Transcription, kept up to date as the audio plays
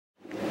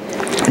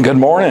Good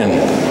morning.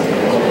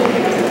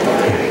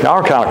 Y'all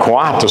are kind of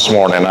quiet this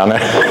morning. I know.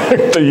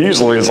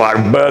 Usually it's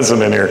like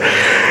buzzing in here.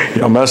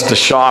 You must have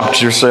shopped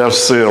yourself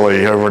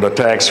silly over the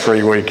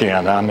tax-free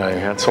weekend. I know,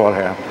 that's what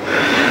happened.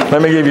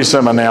 Let me give you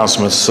some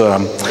announcements.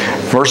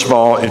 First of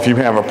all, if you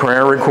have a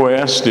prayer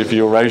request, if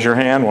you'll raise your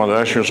hand, one of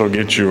the ushers will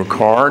get you a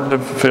card to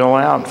fill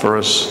out for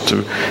us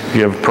to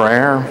give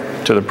prayer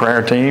to the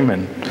prayer team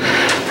and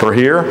for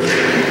here.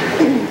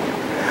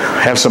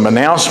 Have some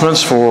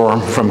announcements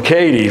from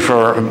Katie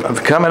for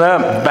coming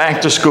up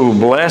back to school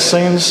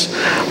blessings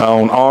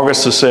on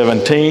August the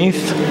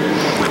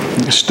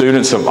 17th.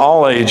 Students of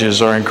all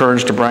ages are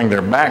encouraged to bring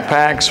their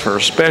backpacks for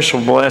a special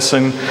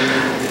blessing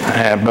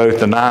at both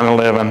the 9 and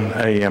 11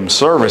 a.m.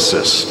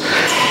 services.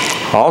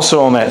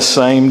 Also on that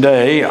same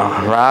day,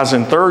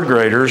 rising third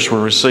graders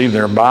will receive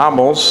their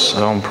Bibles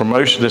on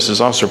promotion. This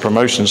is also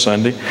Promotion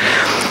Sunday.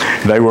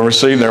 They will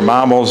receive their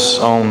Bibles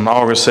on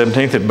August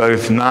 17th at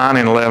both 9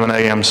 and 11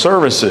 a.m.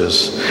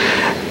 services.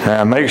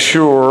 Make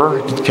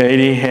sure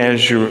Katie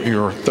has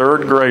your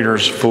third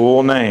grader's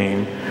full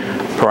name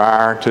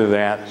prior to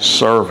that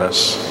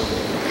service.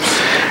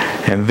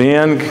 And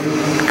then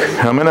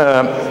coming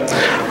up,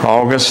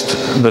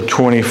 August the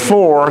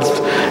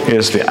 24th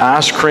is the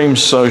ice cream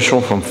social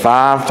from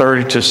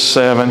 5:30 to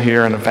 7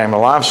 here in the Family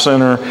Life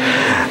Center.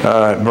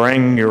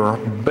 Bring your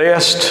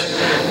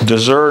best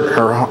dessert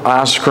or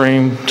ice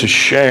cream to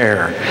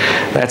share.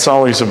 That's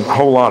always a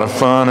whole lot of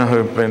fun,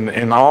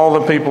 and all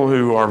the people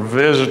who are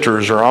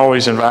visitors are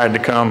always invited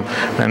to come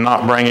and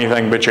not bring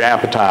anything but your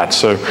appetite.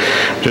 So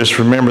just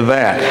remember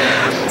that.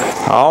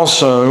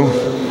 Also,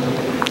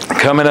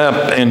 coming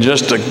up in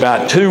just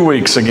about 2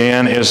 weeks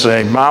again is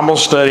a Bible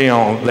study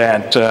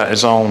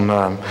is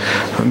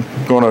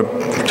going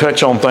to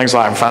touch on things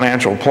like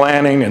financial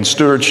planning and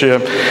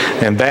stewardship,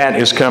 and that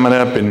is coming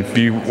up. And if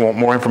you want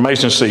more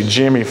information, see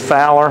Jimmy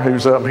Fowler,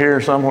 who's up here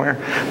somewhere,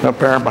 up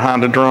there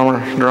behind the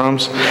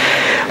drums.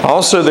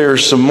 Also,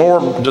 there's some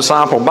more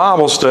Disciple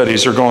Bible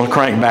studies are going to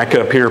crank back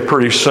up here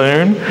pretty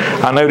soon.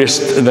 I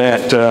noticed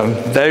that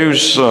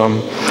those,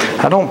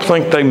 I don't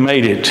think they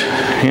made it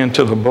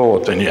into the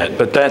bulletin yet,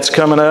 but that's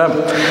coming up.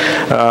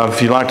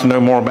 If you'd like to know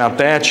more about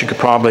that, you could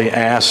probably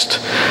ask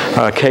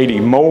Katie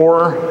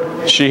Moore.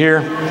 Is she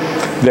here?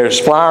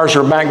 There's flyers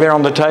are back there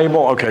on the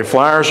table. Okay,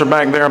 flyers are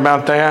back there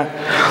about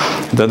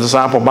that. The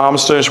Disciple Bible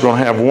studies, we're going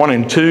to have 1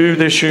 and 2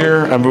 this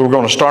year. We're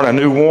going to start a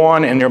new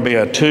 1, and there'll be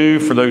a 2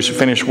 for those who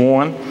finish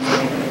 1.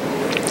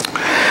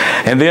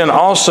 And then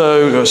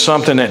also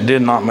something that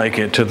did not make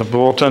it to the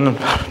bulletin,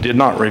 did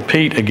not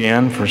repeat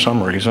again for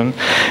some reason,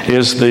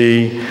 is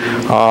the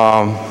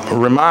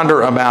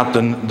reminder about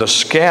the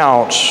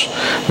scouts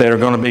that are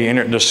going to be,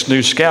 this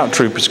new scout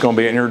troop is going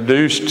to be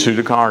introduced to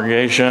the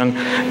congregation.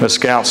 The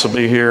scouts will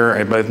be here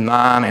at both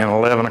 9 and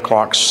 11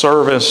 o'clock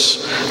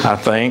service, I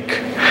think.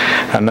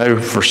 I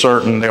know for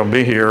certain they'll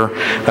be here.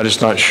 I'm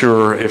just not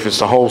sure if it's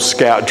the whole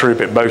scout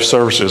troop at both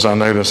services. I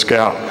know the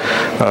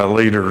scout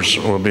leaders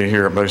will be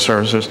here at both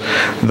services.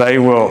 They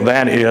will.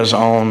 That is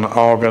on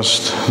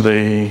August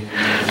the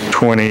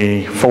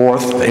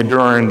 24th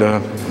during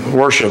the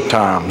worship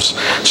times.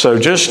 So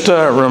just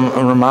a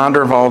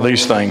reminder of all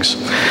these things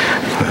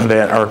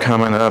that are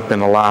coming up in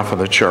the life of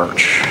the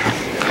church.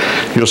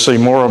 You'll see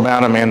more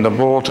about them in the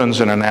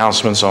bulletins and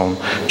announcements on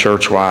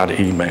church-wide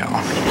email.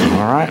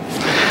 All right?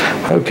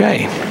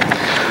 Okay.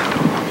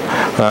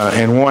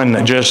 And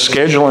one just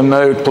scheduling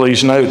note,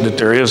 please note that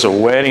there is a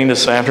wedding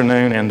this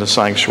afternoon in the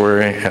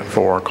sanctuary at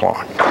 4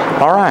 o'clock.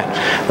 All right,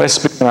 let's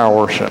begin our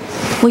worship.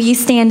 Will you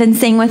stand and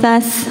sing with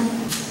us?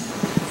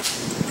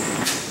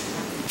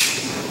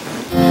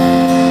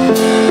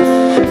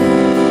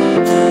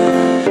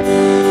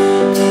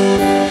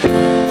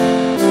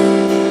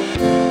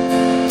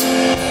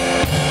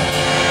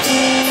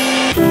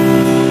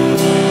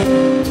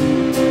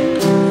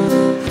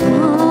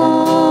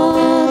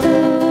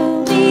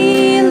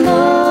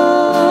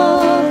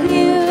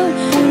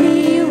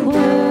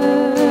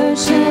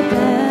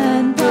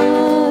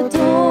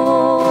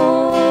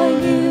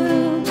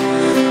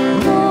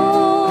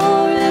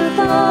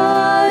 Glorify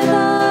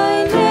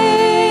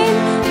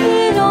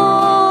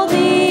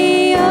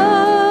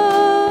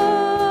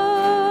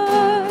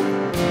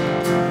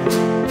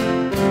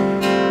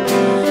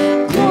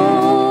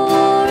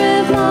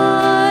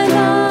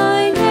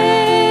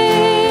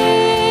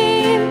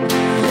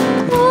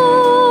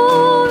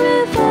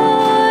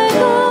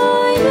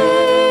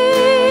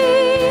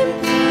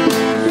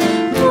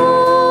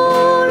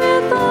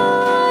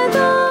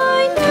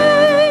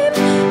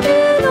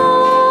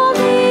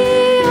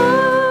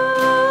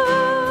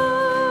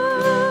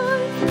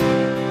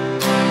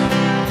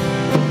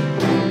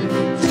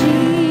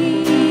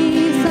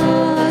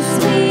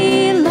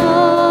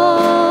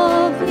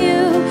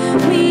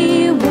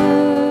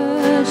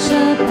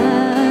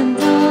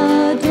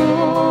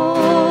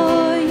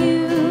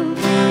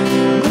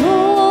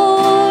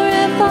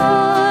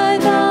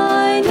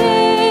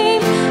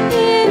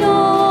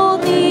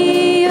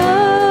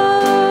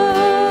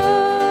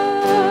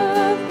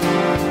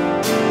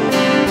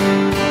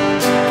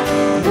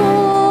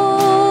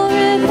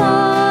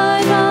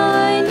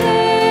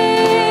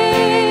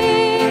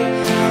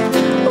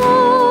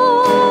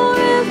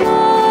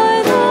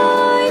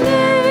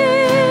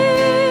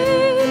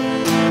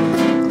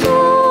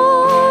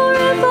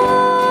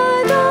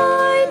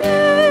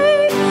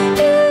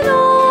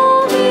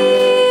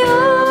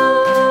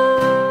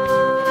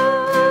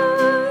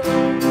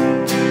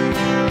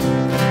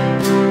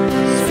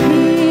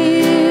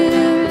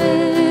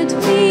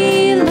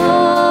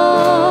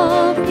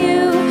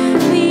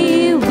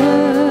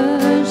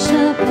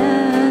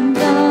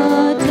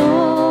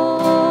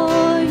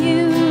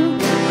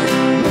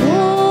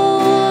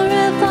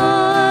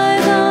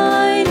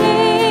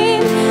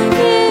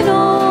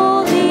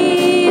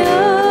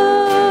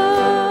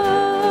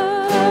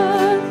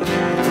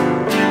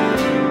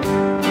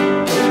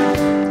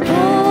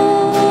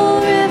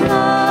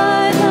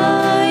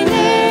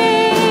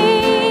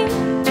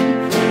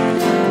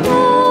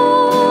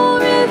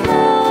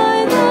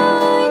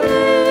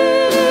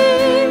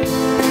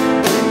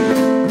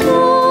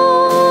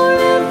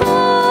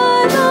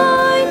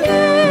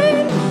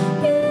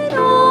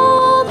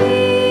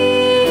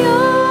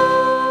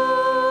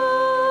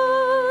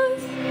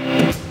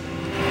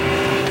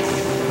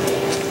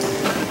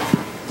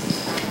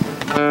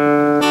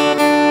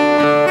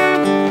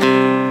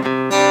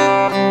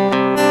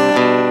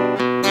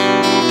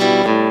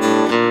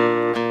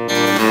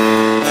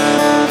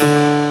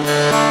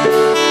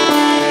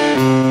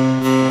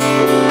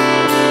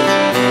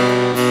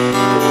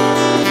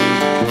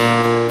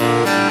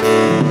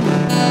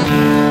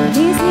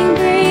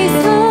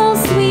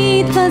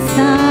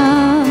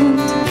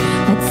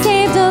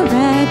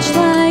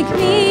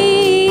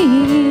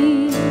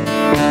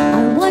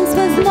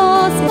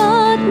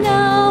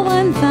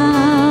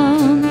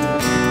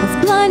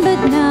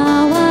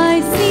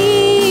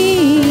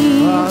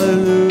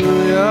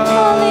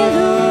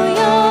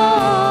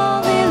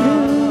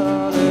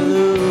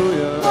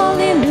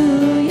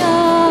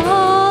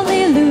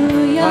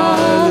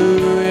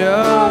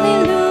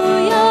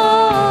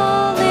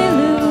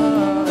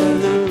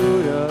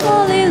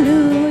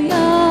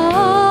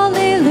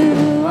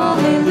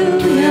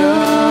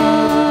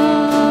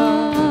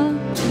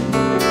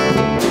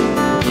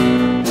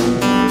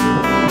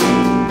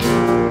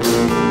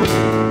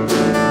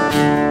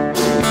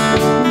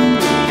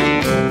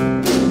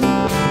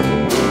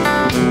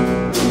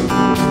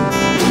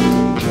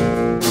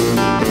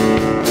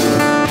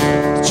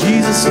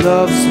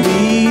loves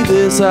me,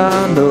 this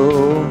I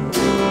know,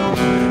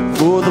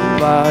 for the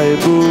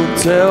Bible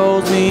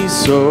tells me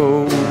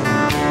so.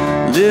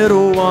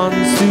 Little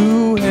ones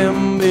to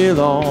him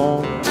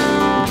belong.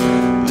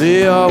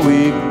 They are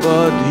weak,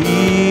 but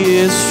he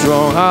is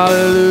strong.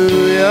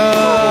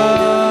 Hallelujah.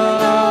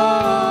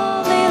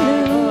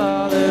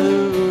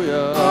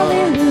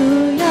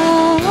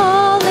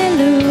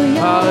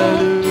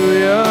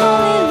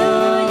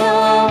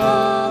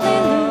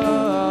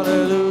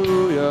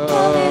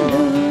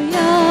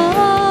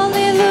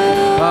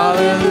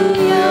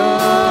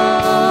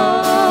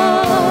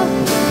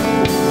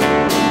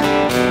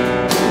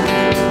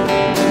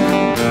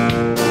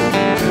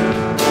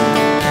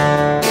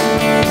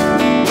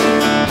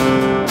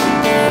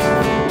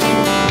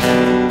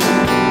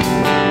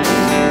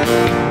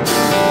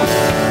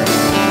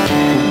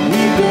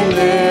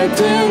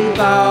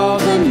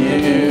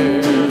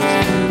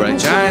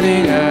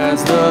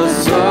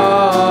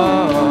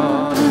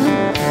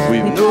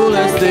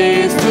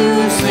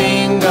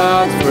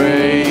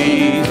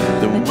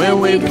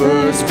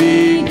 First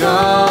begun.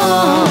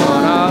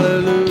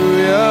 Hallelujah.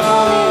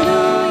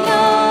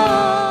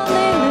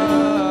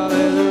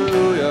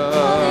 Hallelujah.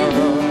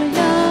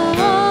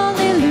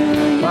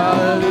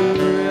 Hallelujah.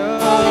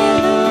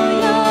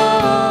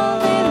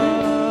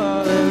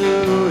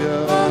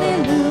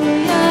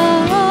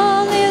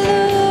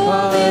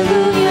 Hallelujah.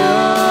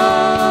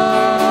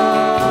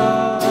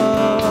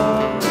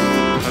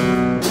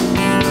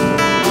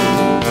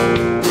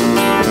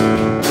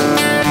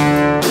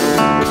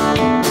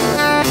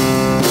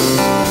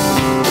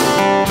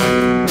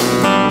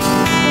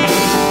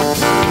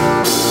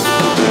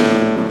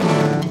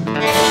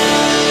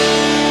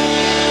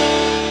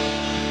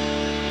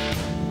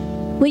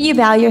 Will you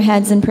bow your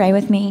heads and pray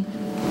with me?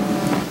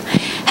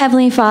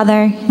 Heavenly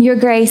Father, your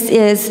grace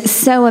is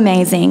so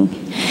amazing,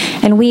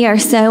 and we are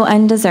so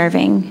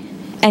undeserving.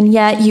 And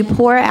yet you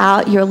pour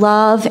out your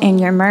love and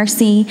your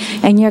mercy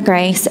and your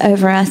grace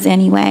over us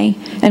anyway,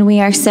 and we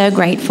are so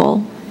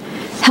grateful.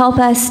 Help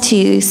us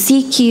to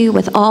seek you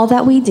with all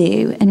that we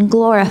do and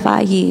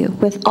glorify you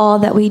with all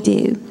that we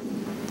do.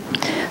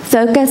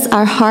 Focus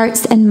our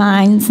hearts and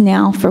minds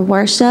now for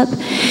worship,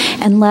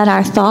 and let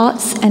our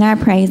thoughts and our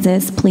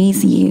praises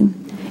please you.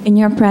 In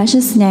your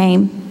precious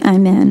name,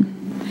 amen.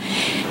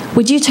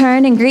 Would you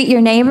turn and greet your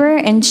neighbor?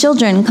 And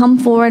children, come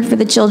forward for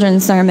the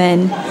children's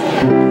sermon.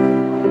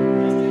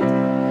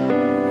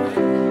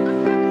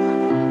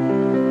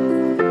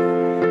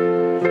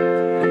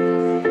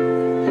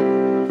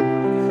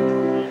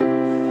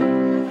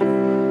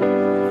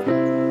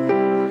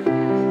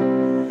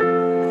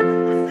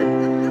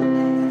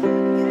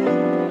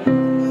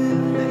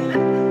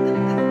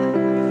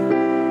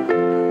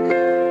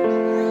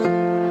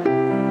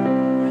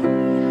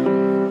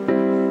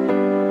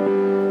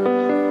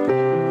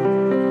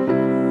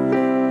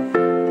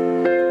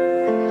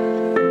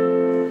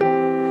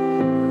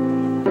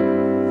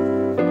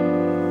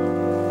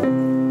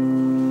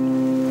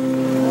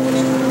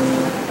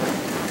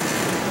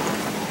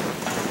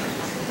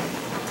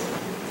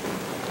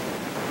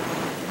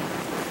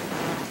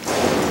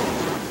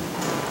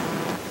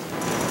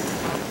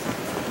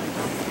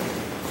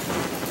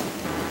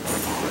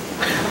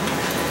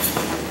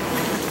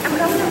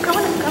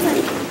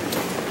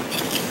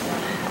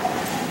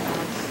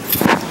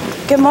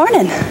 Good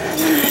morning.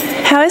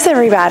 How is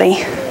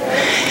everybody?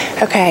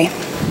 Okay.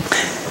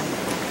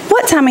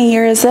 What time of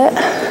year is it?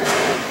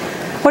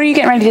 What are you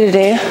getting ready to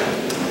do?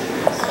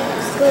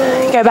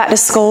 School. Go back to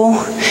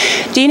school.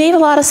 Do you need a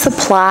lot of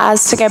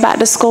supplies to go back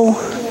to school?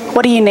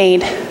 What do you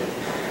need?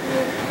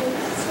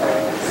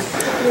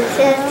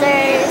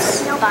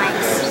 Scissors,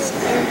 bikes.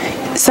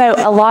 So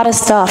a lot of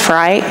stuff,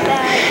 right?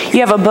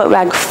 You have a book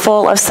bag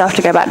full of stuff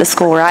to go back to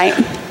school, right?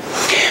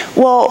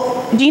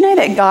 Well, do you know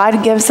that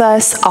God gives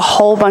us a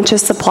whole bunch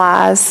of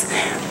supplies,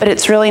 but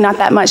it's really not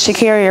that much to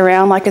carry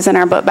around like is in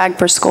our book bag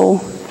for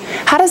school?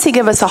 How does he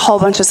give us a whole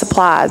bunch of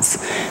supplies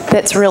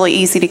that's really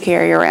easy to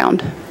carry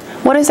around?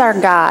 What is our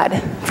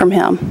guide from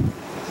him?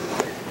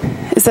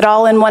 Is it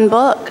all in one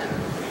book?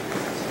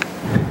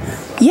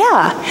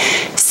 Yeah.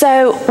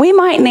 So we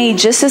might need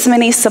just as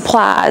many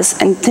supplies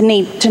and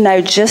need to know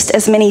just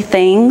as many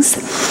things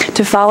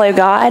to follow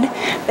God,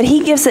 but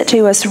he gives it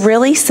to us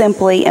really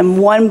simply in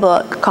one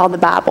book called the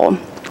Bible.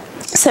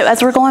 So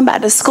as we're going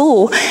back to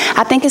school,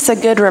 I think it's a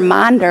good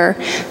reminder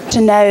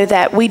to know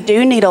that we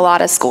do need a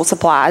lot of school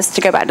supplies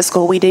to go back to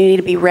school. We do need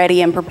to be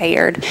ready and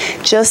prepared,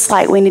 just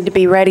like we need to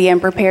be ready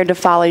and prepared to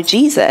follow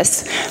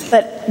Jesus.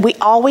 But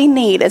all we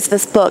need is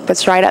this book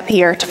that's right up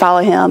here to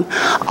follow him.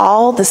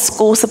 All the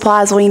school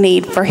supplies we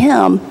need for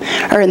him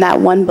are in that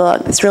one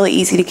book that's really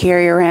easy to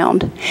carry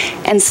around.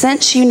 And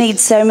since you need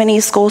so many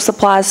school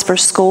supplies for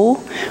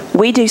school,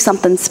 we do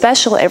something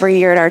special every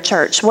year at our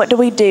church. What do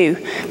we do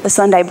the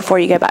Sunday before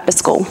you go back to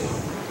school?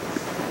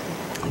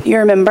 You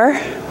remember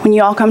when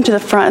you all come to the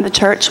front of the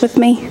church with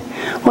me?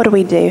 What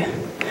do?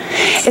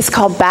 It's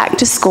called Back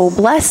to School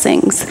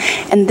Blessings.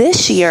 And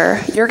this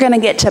year, you're going to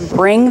get to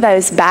bring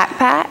those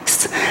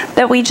backpacks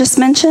that we just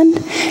mentioned.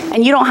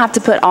 And you don't have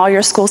to put all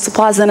your school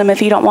supplies in them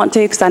if you don't want to,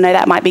 because I know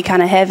that might be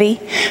kind of heavy.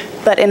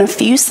 But in a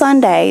few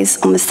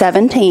Sundays on the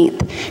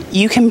 17th,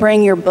 you can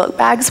bring your book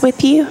bags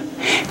with you,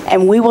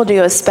 and we will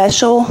do a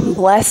special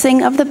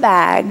blessing of the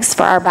bags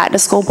for our back to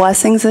school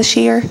blessings this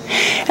year.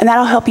 And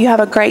that'll help you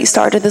have a great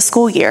start to the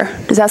school year.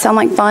 Does that sound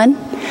like fun?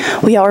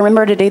 Will y'all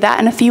remember to do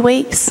that in a few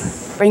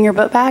weeks? Bring your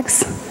book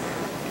bags?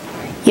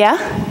 Yeah?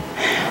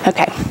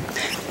 Okay.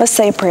 Let's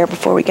say a prayer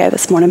before we go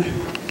this morning.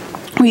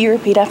 Will you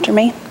repeat after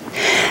me?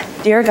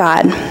 Dear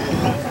God,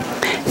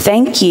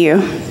 thank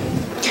you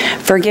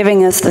for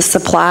giving us the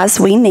supplies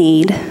we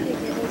need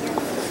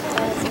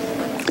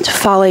to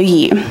follow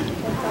you.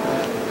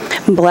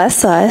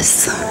 Bless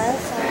us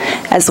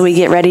as we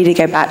get ready to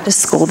go back to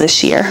school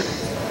this year.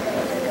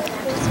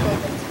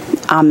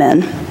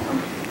 Amen.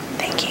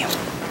 Thank you.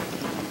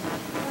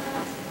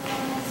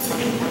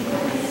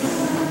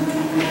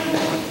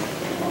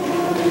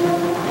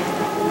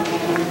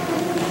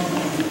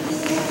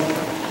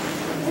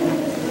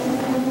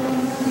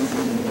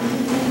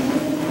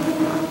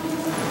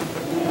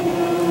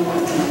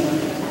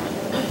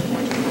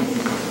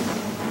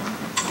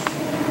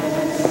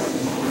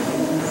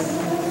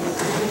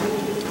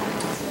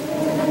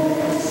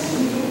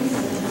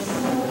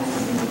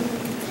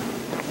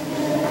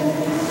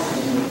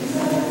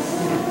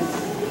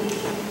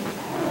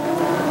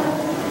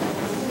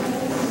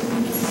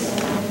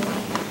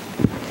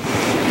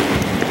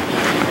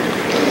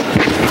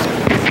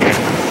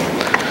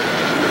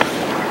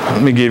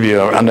 Let me give you,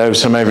 I know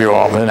some of you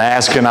all have been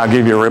asking, I'll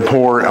give you a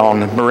report on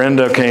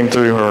Miranda. Came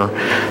through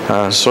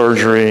her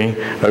surgery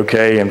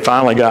okay and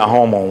finally got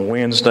home on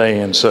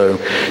Wednesday, and so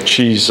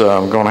she's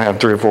going to have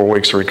 3 or 4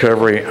 weeks of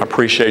recovery. I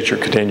appreciate your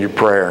continued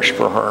prayers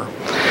for her.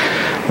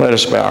 Let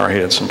us bow our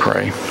heads and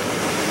pray.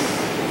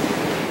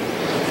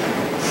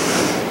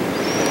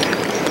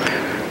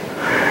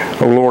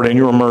 Oh Lord, in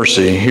your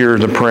mercy, hear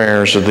the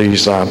prayers of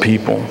these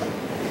people.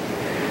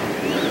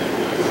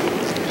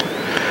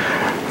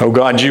 Oh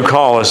God, you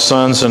call us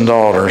sons and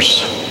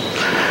daughters,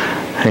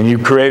 and you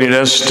created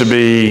us to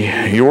be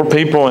your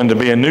people and to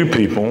be a new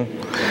people.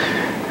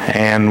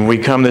 And we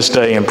come this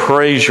day and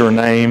praise your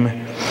name,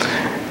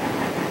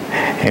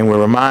 and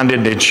we're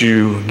reminded that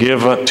you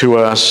give to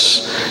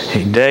us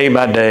day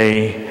by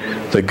day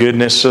the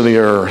goodness of the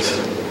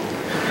earth.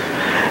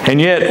 And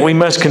yet we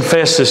must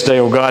confess this day,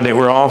 oh God, that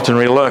we're often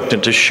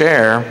reluctant to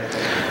share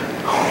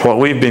what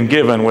we've been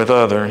given with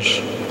others.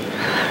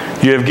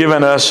 You have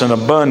given us an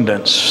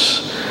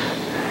abundance,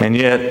 and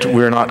yet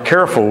we're not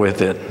careful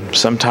with it.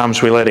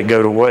 Sometimes we let it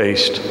go to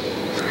waste.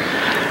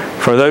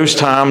 For those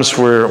times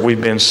where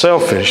we've been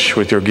selfish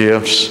with your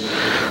gifts,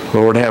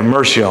 Lord, have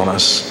mercy on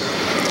us.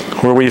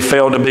 Where we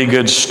failed to be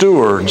good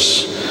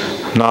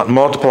stewards, not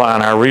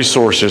multiplying our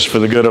resources for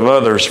the good of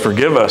others,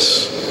 forgive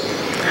us.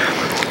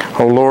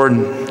 Oh Lord,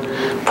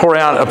 pour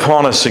out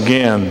upon us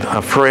again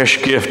a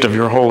fresh gift of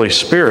your Holy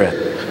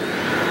Spirit.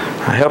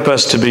 Help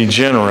us to be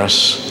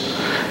generous.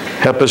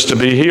 Help us to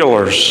be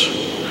healers.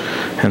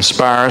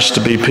 Inspire us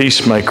to be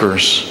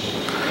peacemakers.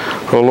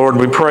 Oh Lord,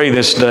 we pray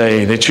this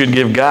day that you'd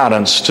give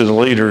guidance to the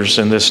leaders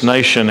in this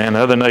nation and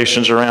other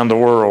nations around the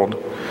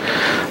world,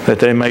 that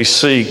they may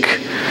seek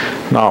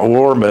not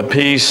war but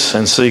peace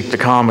and seek the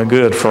common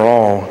good for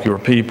all your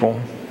people.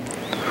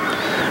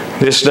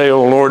 This day,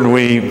 oh Lord,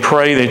 we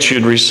pray that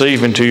you'd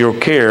receive into your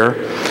care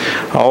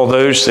all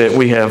those that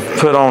we have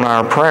put on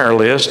our prayer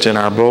list in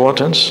our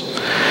bulletins,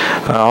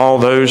 all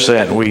those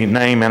that we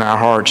name in our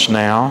hearts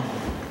now.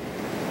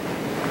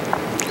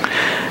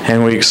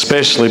 And we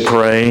especially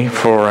pray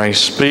for a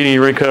speedy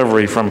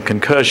recovery from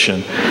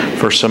concussion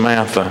for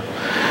Samantha.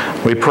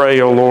 We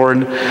pray, O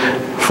Lord,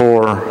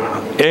 for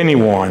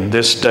anyone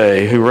this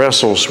day who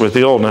wrestles with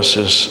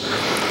illnesses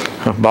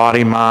of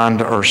body,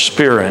 mind, or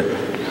spirit.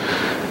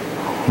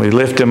 We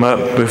lift them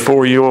up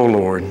before you, O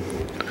Lord.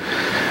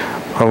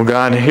 O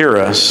God, hear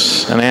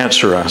us and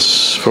answer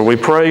us. For we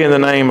pray in the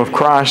name of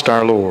Christ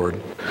our Lord,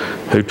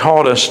 who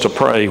taught us to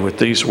pray with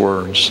these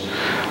words.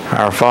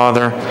 Our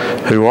Father,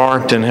 who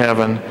art in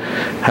heaven,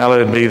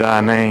 hallowed be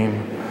thy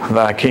name.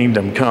 Thy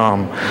kingdom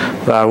come.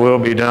 Thy will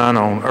be done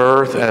on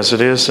earth as it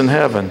is in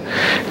heaven.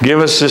 Give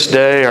us this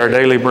day our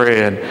daily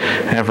bread,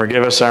 and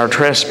forgive us our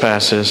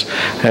trespasses,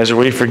 as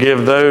we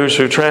forgive those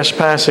who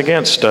trespass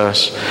against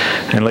us.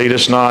 And lead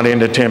us not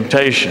into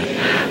temptation,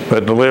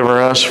 but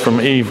deliver us from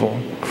evil.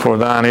 For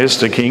thine is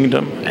the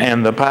kingdom,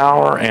 and the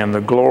power, and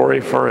the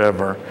glory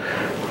forever.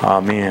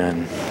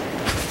 Amen.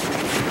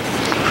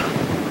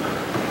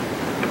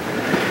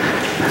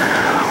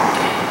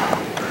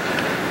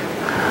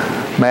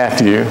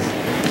 Matthew,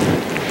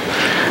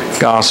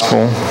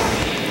 Gospel,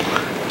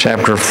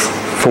 chapter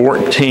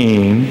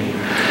 14,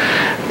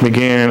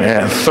 begin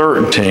at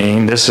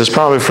 13. This is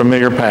probably a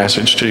familiar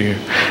passage to you.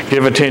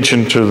 Give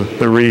attention to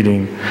the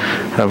reading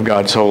of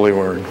God's holy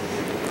word.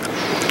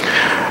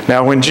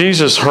 Now, when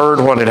Jesus heard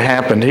what had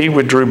happened, he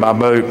withdrew by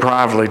boat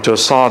privately to a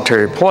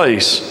solitary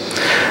place.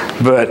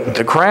 But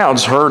the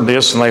crowds heard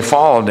this, and they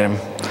followed him.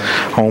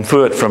 on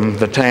foot from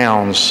the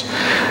towns.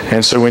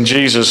 And so when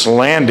Jesus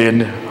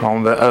landed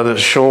on the other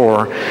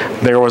shore,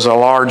 there was a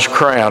large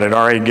crowd had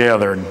already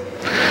gathered.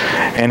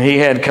 And he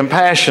had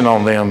compassion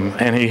on them,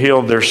 and he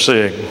healed their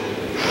sick.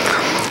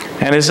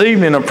 And as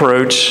evening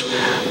approached,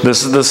 the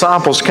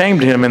disciples came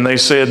to him and they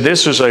said,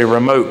 "This is a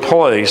remote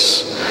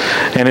place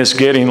and it's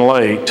getting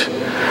late.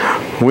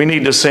 We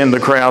need to send the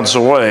crowds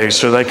away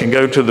so they can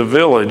go to the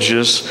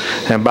villages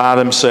and buy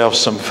themselves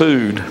some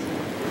food."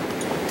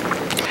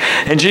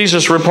 And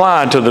Jesus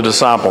replied to the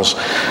disciples,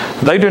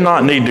 "They do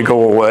not need to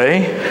go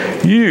away.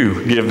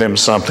 You give them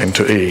something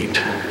to eat."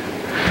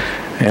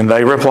 And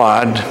they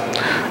replied,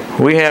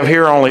 "We have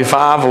here only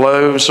 5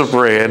 loaves of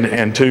bread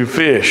and 2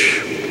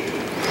 fish."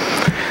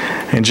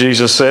 And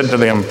Jesus said to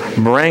them,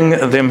 "Bring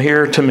them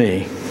here to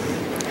me."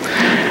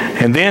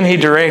 And then he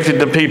directed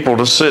the people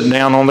to sit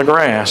down on the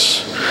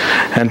grass.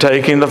 And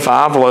taking the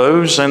 5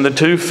 loaves and the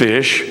 2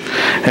 fish,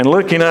 and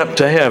looking up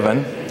to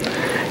heaven,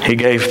 he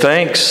gave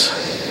thanks.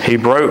 He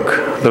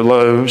broke the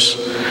loaves,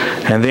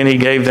 and then he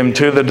gave them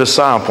to the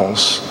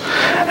disciples.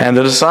 And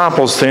the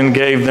disciples then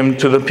gave them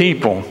to the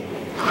people.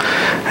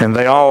 And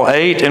they all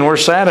ate and were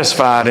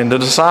satisfied. And the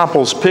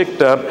disciples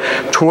picked up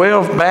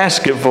 12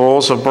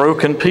 basketfuls of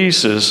broken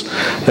pieces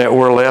that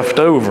were left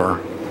over.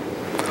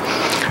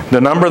 The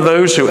number of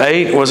those who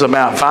ate was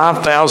about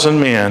 5,000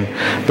 men,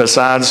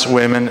 besides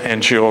women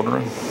and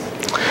children.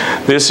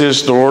 This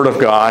is the word of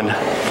God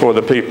for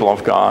the people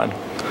of God.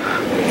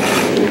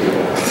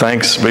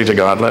 Thanks be to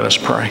God. Let us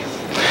pray.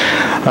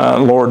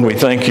 Lord, we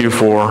thank you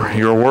for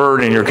your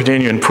word and your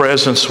continuing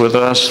presence with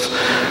us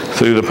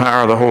through the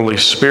power of the Holy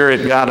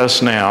Spirit. Guide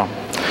us now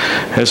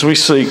as we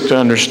seek to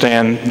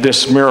understand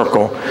this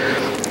miracle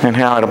and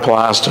how it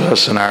applies to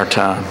us in our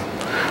time.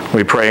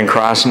 We pray in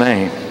Christ's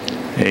name.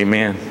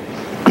 Amen.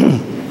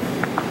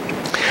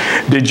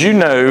 Did you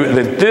know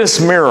that this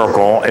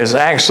miracle is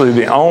actually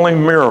the only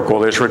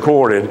miracle that's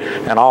recorded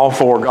in all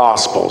 4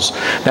 Gospels?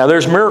 Now,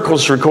 there's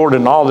miracles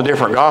recorded in all the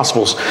different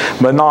Gospels,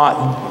 but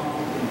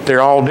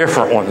they're all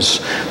different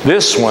ones.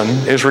 This one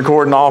is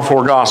recorded in all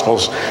 4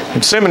 Gospels.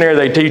 In seminary,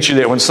 they teach you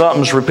that when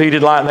something's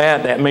repeated like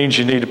that, that means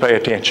you need to pay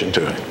attention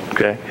to it,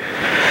 okay?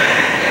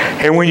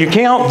 And when you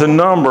count the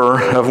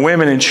number of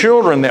women and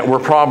children that were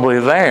probably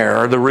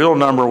there, the real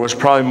number was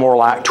probably more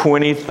like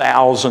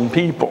 20,000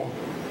 people,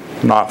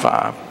 not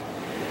 5.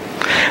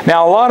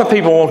 Now, a lot of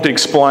people want to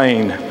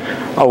explain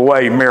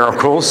away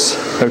miracles,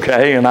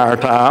 okay, in our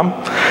time.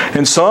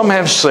 And some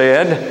have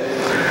said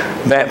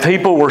that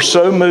people were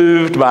so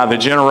moved by the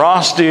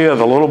generosity of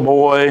the little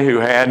boy who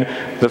had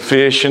the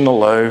fish and the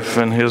loaf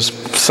in his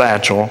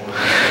satchel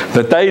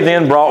that they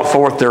then brought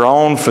forth their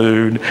own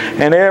food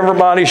and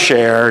everybody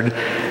shared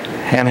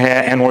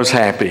and was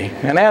happy.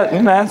 And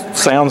that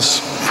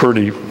sounds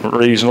pretty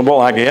reasonable,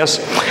 I guess.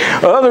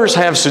 Others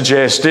have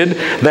suggested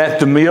that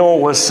the meal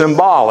was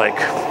symbolic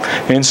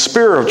and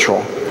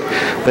spiritual,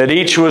 that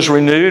each was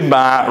renewed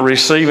by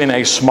receiving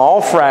a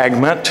small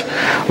fragment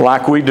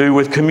like we do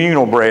with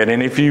communal bread.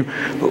 And if you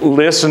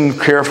listen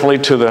carefully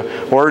to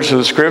the words of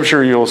the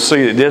Scripture, you'll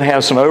see it did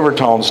have some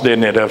overtones,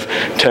 didn't it, of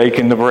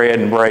taking the bread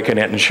and breaking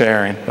it and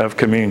sharing of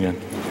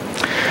communion.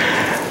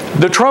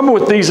 The trouble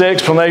with these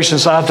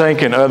explanations, I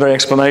think, and other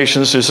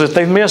explanations, is that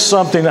they miss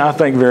something I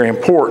think very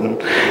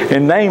important,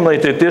 and namely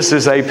that this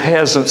is a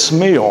peasant's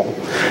meal.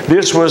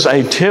 This was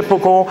a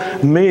typical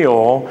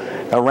meal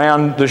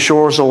around the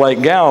shores of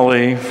Lake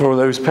Galilee for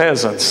those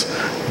peasants,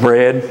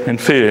 bread and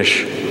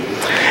fish.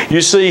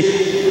 You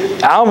see,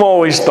 I've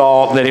always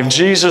thought that if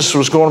Jesus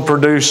was going to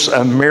produce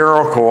a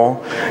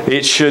miracle,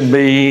 it should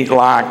be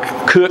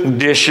like cooked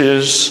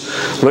dishes,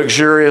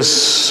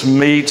 luxurious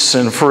meats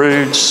and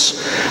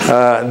fruits,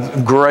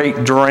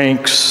 great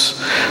drinks,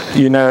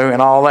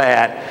 and all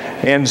that.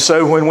 And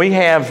so when we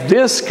have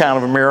this kind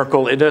of a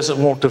miracle, it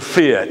doesn't want to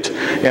fit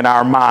in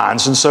our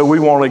minds. And so we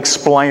want to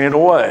explain it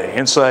away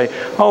and say,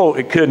 oh,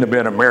 it couldn't have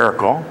been a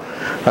miracle.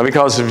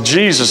 Because if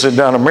Jesus had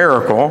done a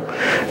miracle,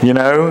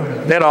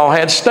 that all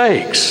had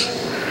stakes.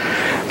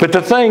 But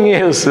the thing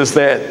is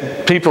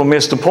that people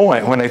miss the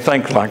point when they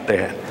think like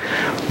that.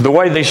 The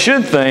way they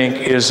should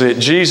think is that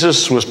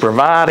Jesus was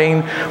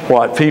providing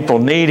what people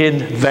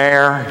needed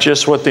there,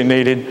 just what they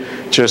needed,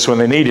 just when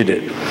they needed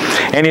it.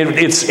 And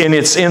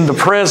it's in the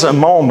present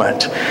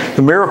moment.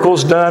 The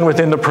miracle's done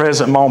within the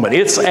present moment.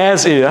 It's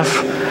as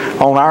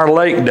if on our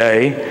lake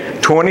day,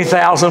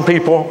 20,000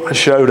 people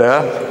showed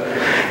up,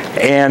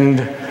 and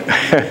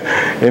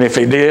if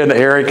they did,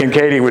 Eric and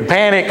Katie would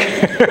panic.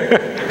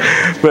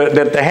 But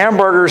that the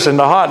hamburgers and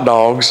the hot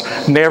dogs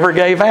never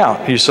gave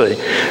out, you see.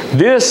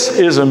 This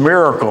is a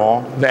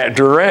miracle that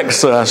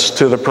directs us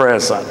to the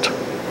present.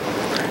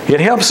 It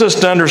helps us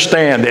to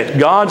understand that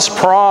God's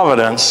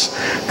providence,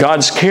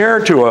 God's care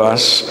to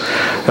us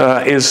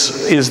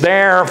is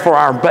there for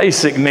our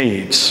basic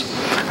needs,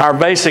 our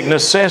basic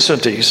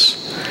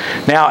necessities.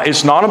 Now,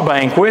 it's not a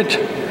banquet,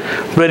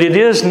 but it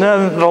is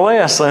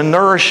nonetheless a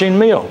nourishing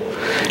meal.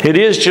 It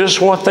is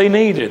just what they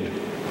needed.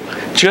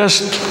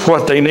 Just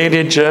what they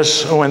needed,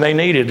 just when they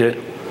needed it.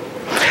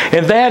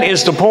 And that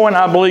is the point,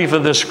 I believe,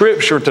 of the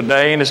scripture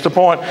today, and it's the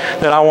point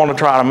that I want to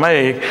try to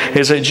make,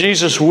 is that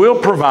Jesus will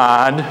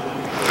provide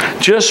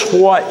just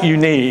what you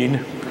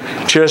need,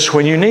 just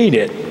when you need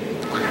it.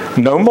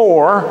 No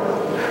more,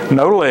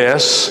 no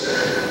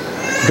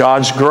less.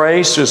 God's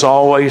grace is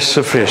always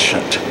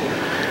sufficient.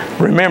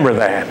 Remember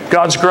that.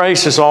 God's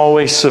grace is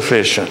always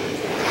sufficient.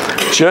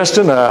 Just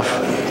enough,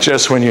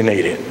 just when you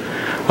need it.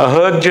 A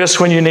hug just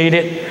when you need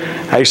it.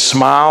 A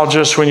smile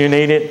just when you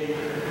need it.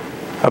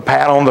 A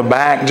pat on the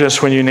back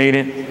just when you need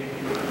it.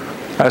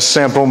 A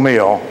simple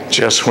meal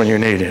just when you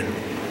need it.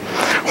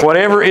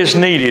 Whatever is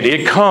needed,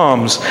 it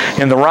comes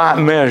in the right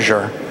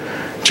measure,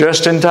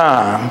 just in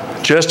time,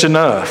 just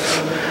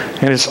enough.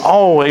 And it's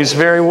always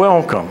very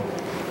welcome.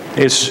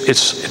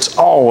 It's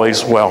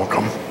always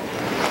welcome.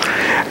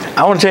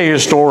 I want to tell you a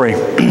story.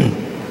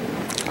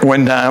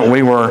 One time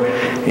we were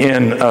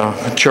in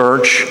a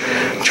church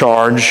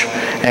charge,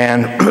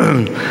 and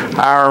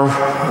our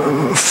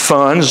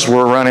funds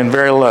were running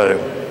very low.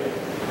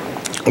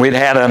 We'd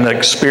had an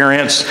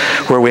experience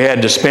where we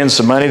had to spend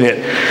some money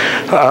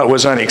that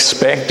was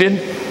unexpected,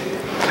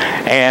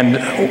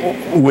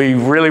 and we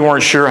really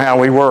weren't sure how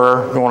we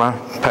were going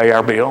to pay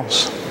our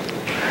bills.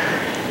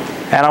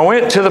 And I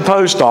went to the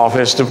post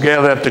office to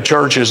gather up the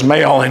church's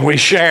mail, and we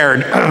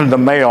shared the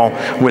mail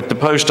with the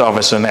post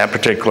office in that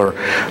particular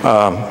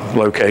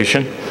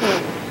location.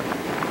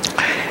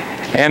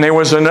 And there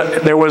was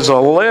a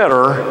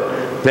letter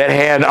that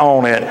had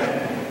on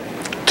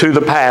it, to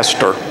the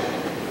pastor.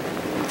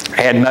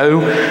 Had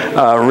no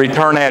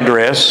return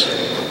address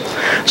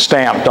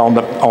stamped on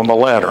the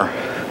letter.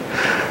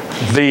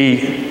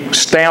 The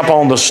stamp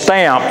on the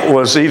stamp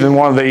was even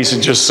one of these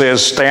that just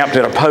says stamped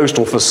at a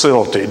postal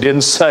facility. It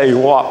didn't say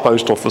what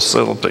postal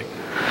facility.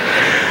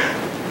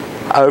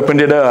 I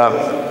opened it up,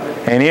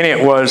 and in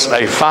it was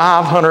a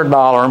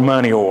 $500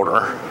 money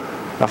order.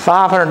 A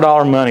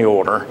 $500 money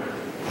order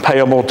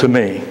payable to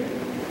me.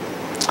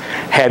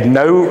 Had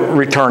no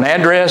return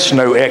address,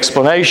 no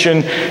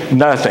explanation,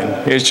 nothing.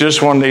 It's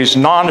just one of these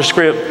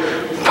nondescript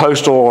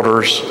postal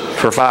orders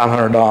for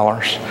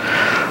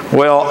 $500.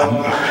 Well,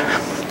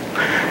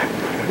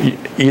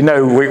 you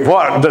know,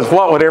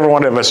 what would every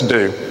one of us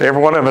do?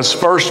 Every one of us,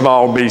 first of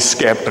all, be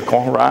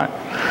skeptical, right?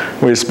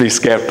 We'd just be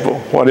skeptical.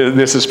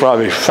 This is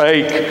probably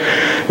fake.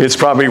 It's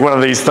probably one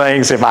of these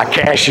things, if I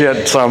cash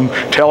it, some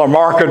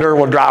telemarketer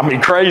will drive me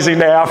crazy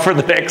now for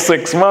the next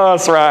 6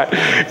 months, right?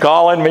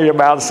 Calling me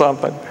about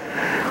something.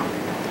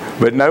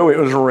 But no, it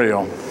was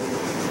real,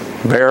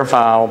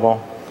 verifiable,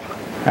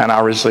 and I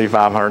received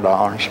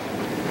 $500.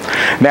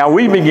 Now,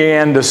 we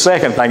began the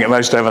second thing that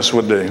most of us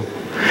would do.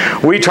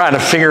 We tried to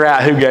figure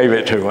out who gave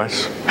it to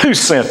us, who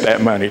sent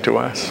that money to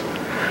us.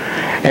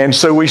 And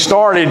so we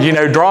started,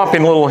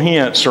 dropping little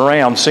hints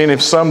around, seeing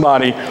if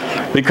somebody,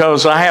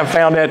 because I have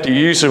found out that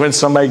usually when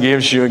somebody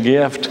gives you a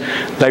gift,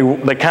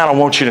 they kind of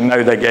want you to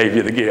know they gave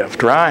you the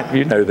gift, right?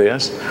 You know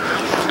this.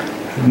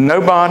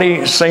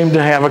 Nobody seemed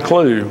to have a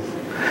clue.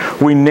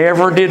 We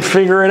never did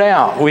figure it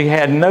out. We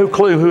had no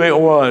clue who it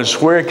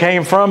was, where it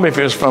came from, if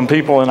it was from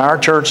people in our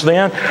church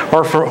then,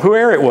 or from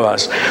whoever it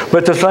was.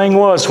 But the thing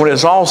was, when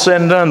it's all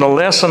said and done, the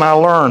lesson I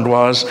learned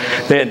was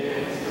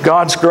that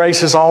God's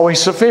grace is always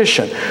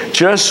sufficient.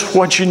 Just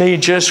what you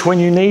need, just when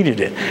you needed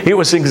it. It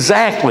was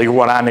exactly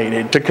what I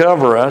needed to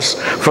cover us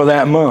for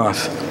that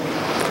month.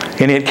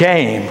 And it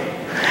came.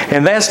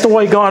 And that's the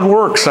way God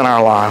works in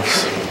our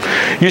lives.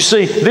 You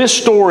see, this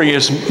story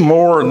is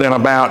more than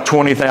about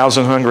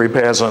 20,000 hungry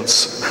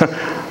peasants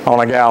on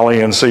a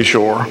Galilean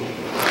seashore.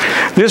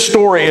 This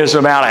story is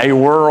about a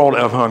world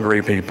of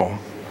hungry people.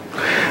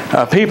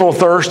 People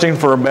thirsting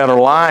for a better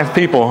life,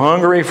 people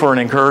hungry for an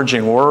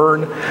encouraging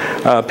word,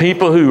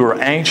 people who are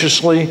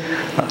anxiously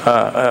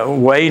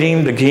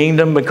waiting the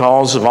kingdom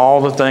because of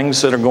all the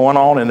things that are going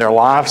on in their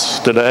lives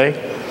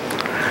today.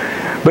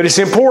 But it's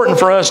important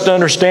for us to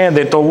understand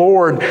that the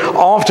Lord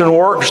often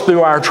works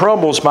through our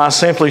troubles by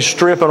simply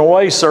stripping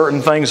away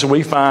certain things that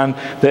we find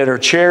that are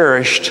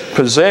cherished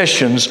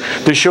possessions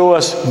to show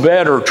us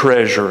better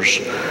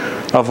treasures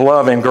of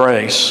love and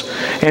grace.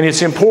 And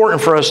it's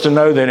important for us to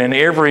know that in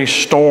every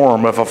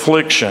storm of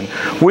affliction,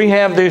 we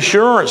have the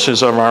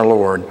assurances of our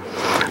Lord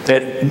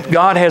that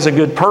God has a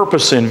good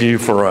purpose in view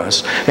for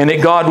us, and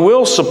that God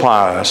will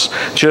supply us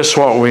just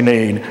what we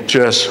need,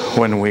 just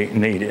when we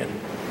need it.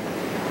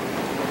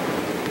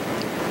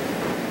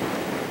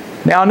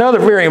 Now, another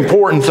very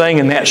important thing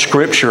in that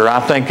scripture, I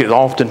think is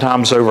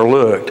oftentimes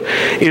overlooked,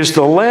 is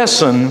the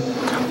lesson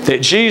that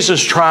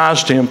Jesus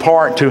tries to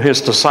impart to His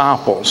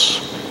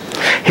disciples.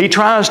 He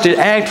tries to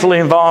actively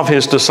involve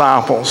His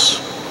disciples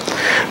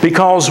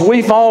because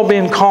we've all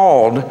been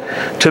called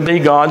to be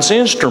God's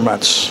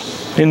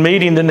instruments in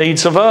meeting the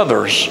needs of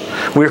others.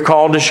 We're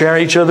called to share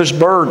each other's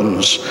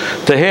burdens,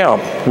 to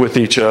help with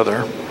each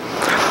other.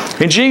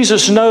 And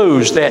Jesus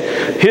knows that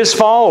His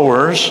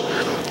followers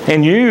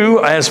and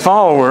you as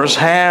followers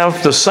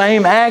have the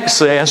same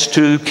access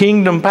to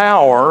kingdom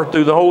power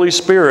through the Holy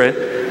Spirit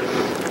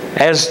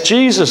as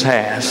Jesus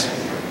has.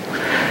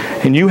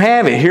 And you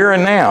have it here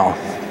and now.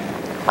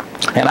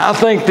 And I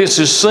think this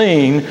is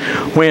seen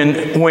when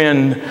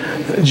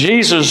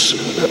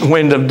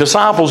the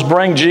disciples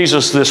bring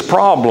Jesus this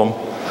problem.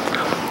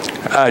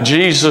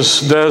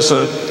 Jesus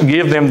doesn't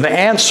give them the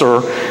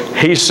answer.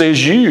 He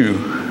says,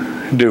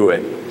 you do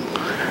it.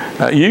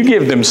 You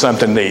give them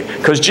something to eat.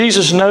 Because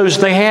Jesus knows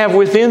they have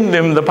within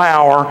them the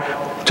power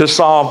to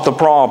solve the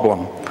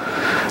problem.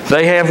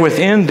 They have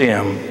within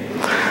them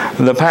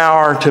the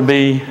power to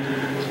be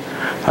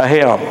a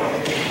help.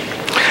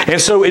 And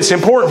so it's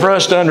important for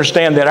us to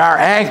understand that our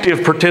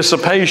active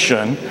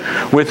participation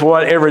with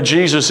whatever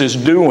Jesus is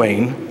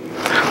doing,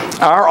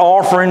 our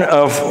offering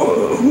of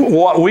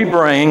what we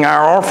bring,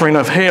 our offering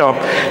of help,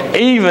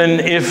 even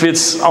if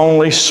it's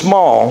only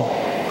small,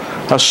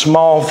 a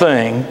small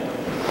thing,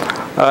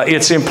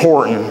 it's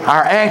important.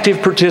 Our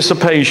active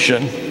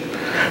participation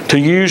to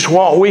use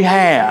what we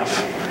have,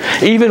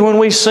 even when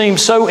we seem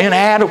so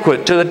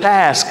inadequate to the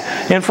task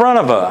in front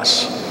of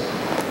us.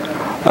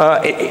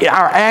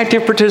 Our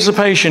active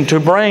participation to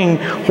bring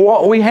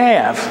what we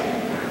have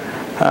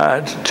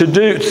to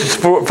do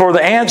for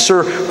the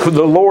answer for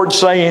the Lord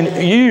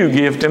saying, you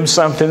give them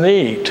something to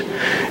eat.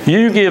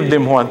 You give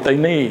them what they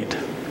need.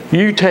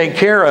 You take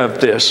care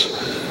of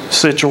this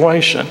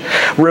situation.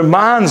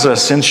 Reminds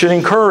us and should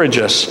encourage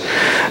us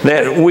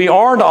that we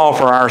are to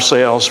offer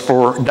ourselves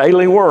for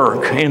daily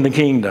work in the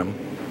kingdom.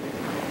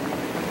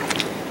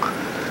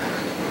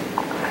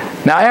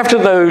 Now, after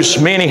those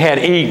many had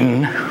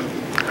eaten,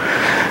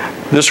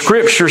 the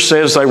scripture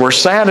says they were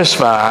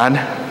satisfied,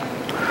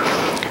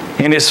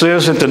 and it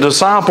says that the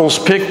disciples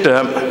picked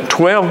up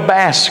 12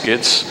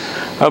 baskets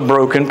of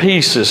broken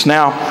pieces.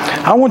 Now,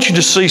 I want you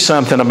to see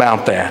something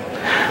about that.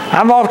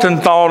 I've often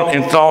thought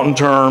in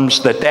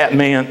terms that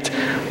meant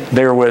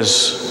there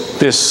was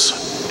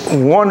this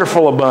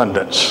wonderful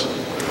abundance.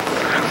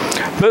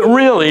 But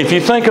really, if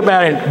you think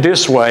about it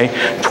this way,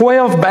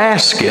 12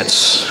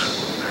 baskets.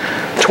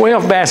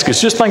 12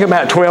 baskets. Just think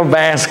about 12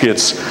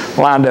 baskets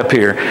lined up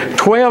here.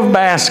 12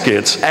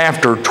 baskets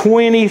after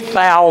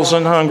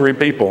 20,000 hungry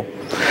people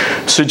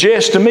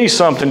suggests to me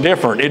something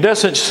different. It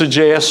doesn't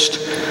suggest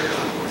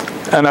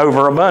an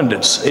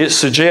overabundance. It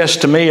suggests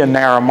to me a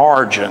narrow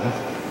margin.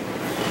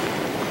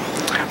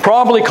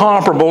 Probably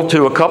comparable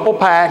to a couple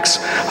packs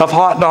of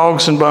hot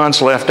dogs and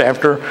buns left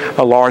after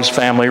a large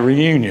family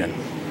reunion.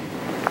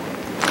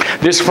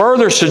 This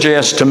further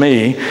suggests to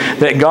me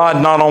that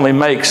God not only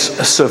makes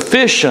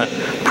sufficient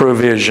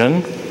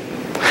provision,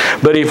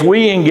 but if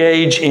we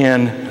engage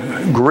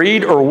in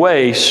greed or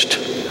waste,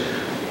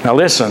 now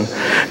listen,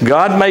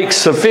 God makes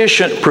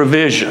sufficient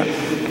provision,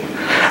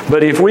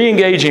 but if we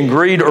engage in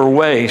greed or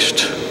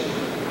waste,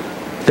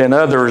 then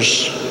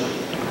others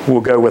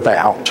will go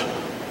without.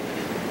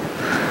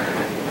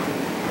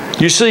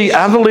 You see,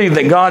 I believe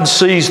that God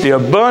sees the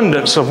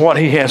abundance of what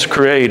He has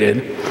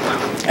created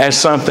as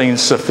something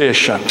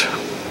sufficient.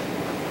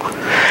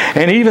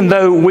 And even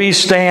though we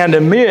stand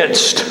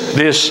amidst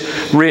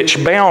this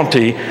rich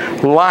bounty,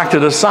 like the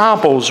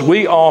disciples,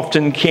 we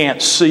often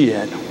can't see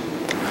it.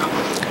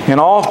 And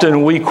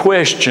often we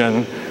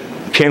question,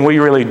 can we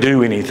really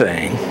do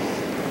anything?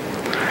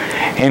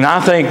 And I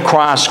think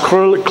Christ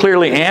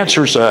clearly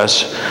answers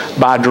us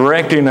by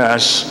directing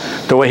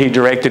us the way He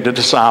directed the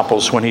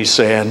disciples when He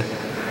said,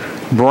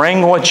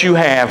 bring what you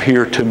have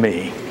here to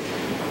me.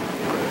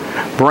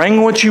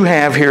 Bring what you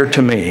have here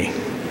to me.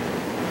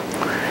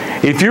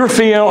 If you're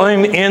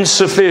feeling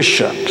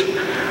insufficient,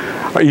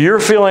 or you're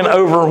feeling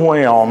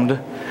overwhelmed,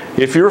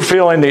 if you're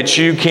feeling that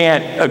you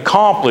can't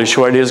accomplish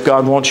what it is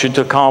God wants you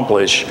to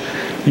accomplish,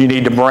 you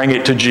need to bring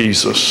it to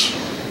Jesus.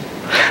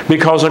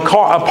 Because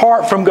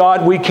apart from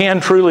God, we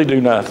can truly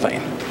do nothing.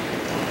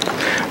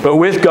 But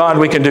with God,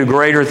 we can do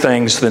greater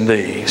things than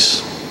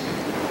these.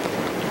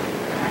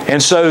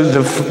 And so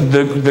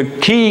the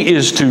key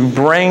is to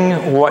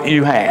bring what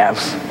you have,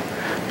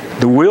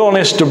 the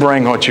willingness to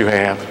bring what you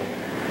have,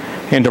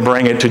 and to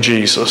bring it to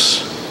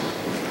Jesus.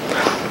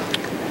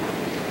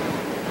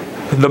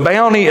 The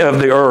bounty of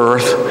the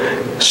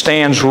earth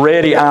stands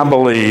ready, I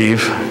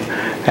believe,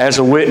 as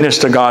a witness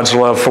to God's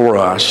love for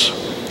us.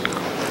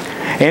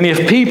 And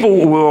if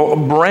people will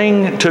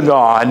bring to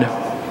God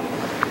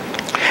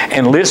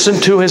and listen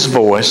to His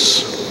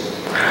voice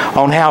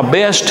on how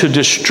best to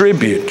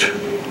distribute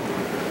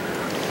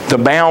the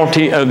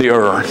bounty of the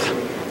earth,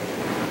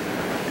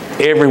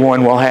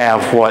 everyone will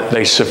have what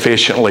they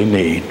sufficiently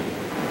need.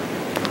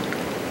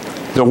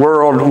 The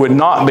world would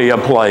not be a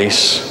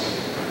place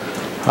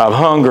of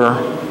hunger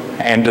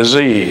and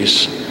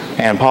disease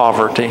and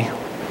poverty.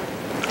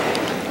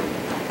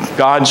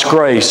 God's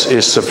grace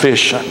is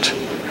sufficient.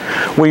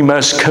 We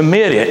must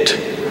commit it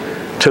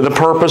to the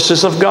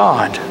purposes of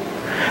God,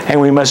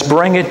 and we must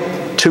bring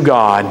it to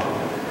God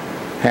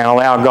and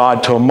allow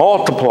God to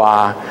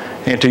multiply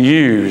and to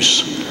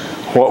use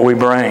what we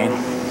bring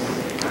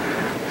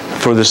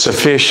for the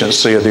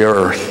sufficiency of the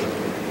earth.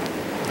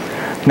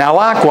 Now,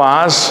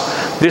 likewise,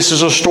 this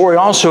is a story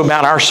also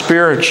about our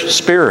spirits.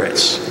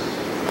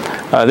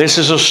 This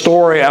is a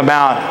story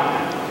about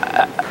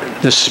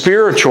the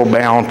spiritual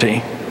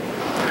bounty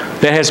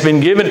that has been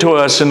given to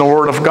us in the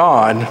Word of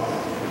God.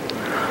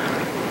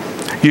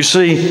 You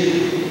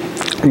see,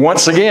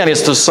 once again,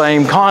 it's the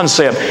same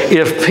concept.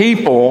 If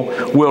people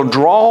will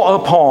draw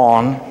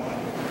upon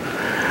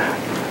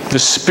the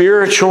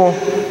spiritual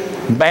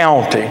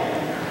bounty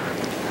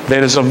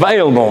that is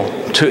available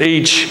to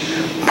each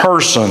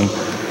person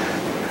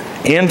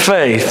in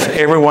faith,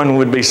 everyone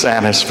would be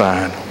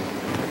satisfied.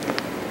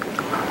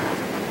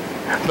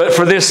 But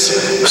for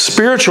this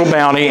spiritual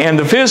bounty and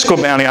the physical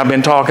bounty I've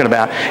been talking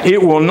about,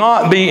 it will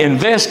not be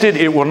invested,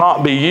 it will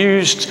not be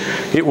used,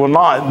 it will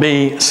not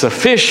be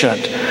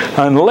sufficient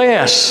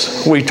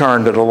unless we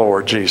turn to the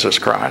Lord Jesus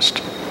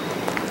Christ.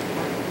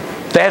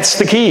 That's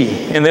the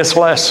key in this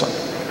lesson.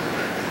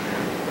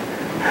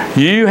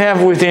 You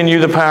have within you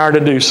the power to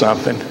do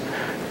something.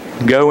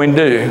 Go and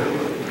do.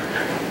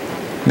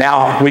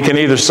 Now, we can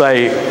either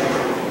say,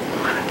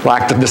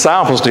 like the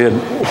disciples did,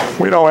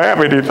 we don't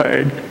have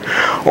anything.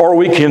 Or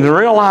we can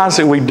realize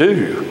that we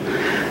do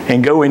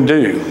and go and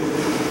do.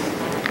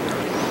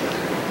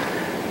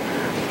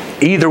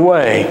 Either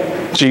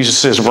way, Jesus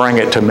says, bring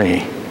it to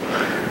me.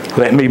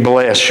 Let me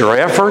bless your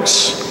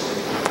efforts.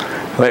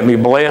 Let me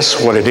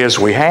bless what it is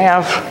we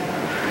have.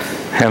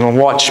 And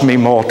watch me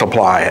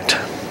multiply it.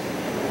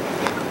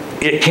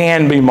 It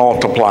can be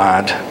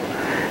multiplied.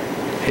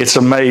 It's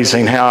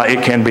amazing how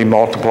it can be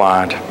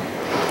multiplied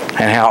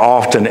and how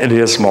often it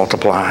is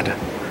multiplied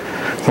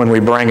when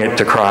we bring it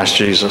to Christ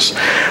Jesus.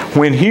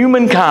 When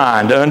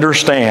humankind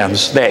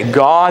understands that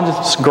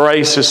God's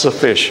grace is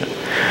sufficient,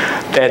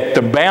 that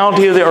the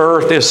bounty of the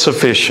earth is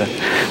sufficient,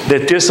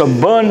 that this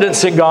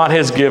abundance that God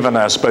has given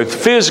us, both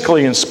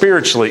physically and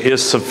spiritually,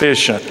 is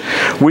sufficient,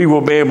 we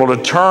will be able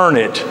to turn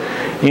it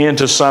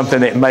into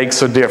something that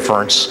makes a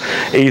difference,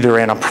 either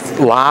in a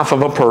life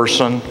of a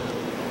person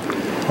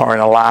or in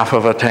a life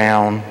of a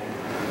town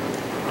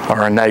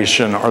or a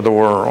nation or the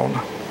world.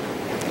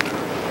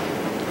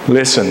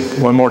 Listen,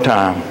 one more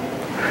time.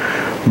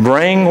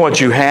 Bring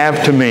what you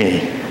have to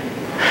me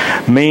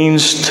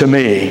means to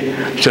me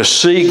to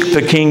seek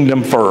the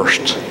kingdom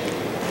first,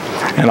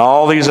 and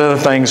all these other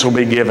things will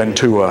be given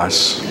to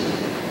us.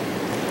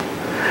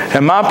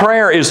 And my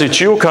prayer is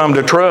that you'll come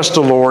to trust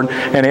the Lord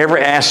in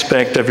every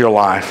aspect of your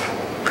life,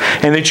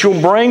 and that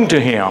you'll bring to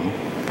Him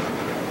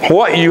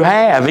what you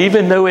have,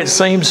 even though it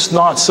seems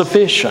not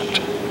sufficient.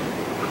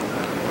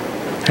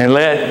 And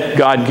let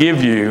God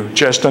give you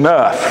just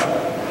enough.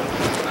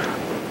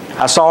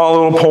 I saw a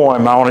little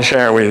poem I want to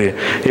share with you.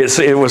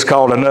 It was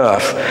called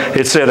Enough.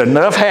 It said,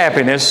 enough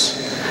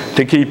happiness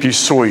to keep you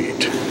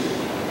sweet.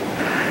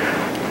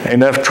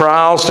 Enough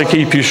trials to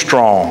keep you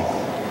strong.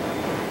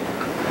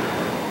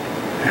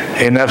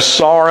 Enough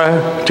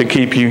sorrow to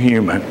keep you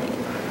human.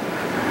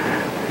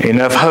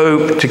 Enough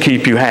hope to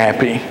keep you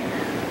happy.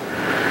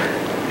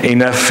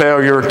 Enough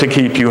failure to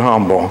keep you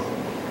humble.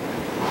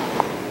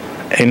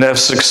 Enough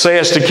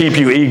success to keep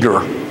you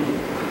eager.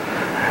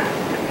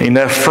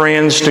 Enough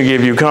friends to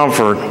give you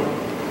comfort.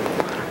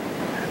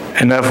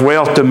 Enough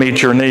wealth to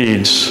meet your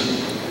needs.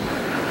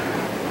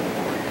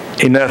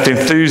 Enough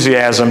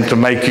enthusiasm to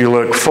make you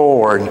look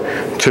forward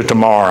to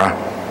tomorrow.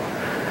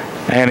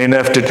 And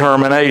enough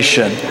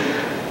determination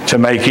to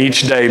make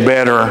each day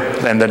better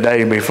than the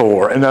day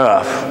before.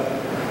 Enough.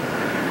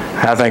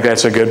 I think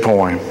that's a good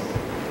point.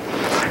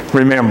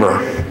 Remember,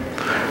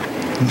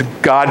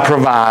 God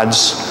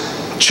provides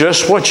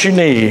just what you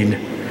need,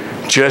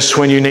 just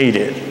when you need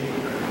it.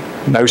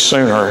 No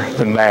sooner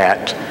than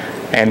that.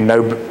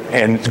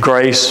 And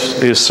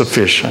grace is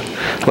sufficient.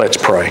 Let's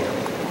pray.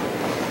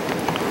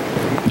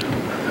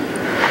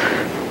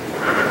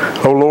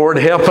 Oh Lord,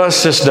 help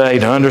us this day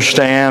to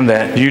understand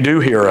that you do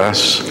hear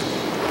us,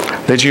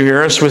 that you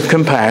hear us with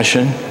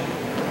compassion,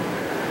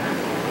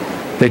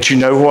 that you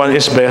know what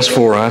is best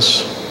for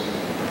us,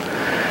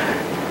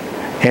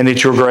 and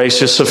that your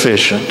grace is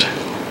sufficient.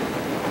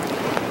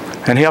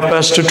 And help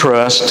us to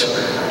trust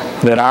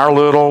that our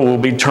little will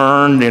be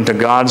turned into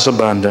God's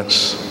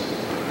abundance.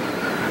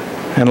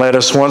 And let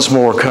us once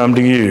more come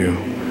to you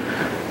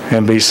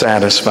and be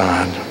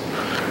satisfied.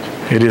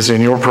 It is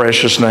in your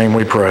precious name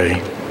we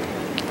pray.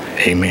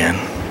 Amen.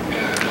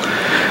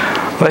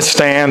 Let's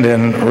stand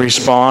and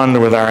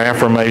respond with our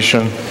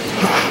affirmation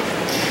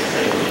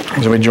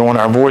as we join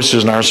our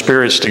voices and our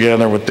spirits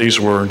together with these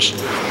words.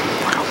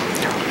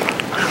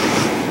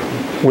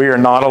 We are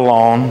not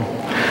alone.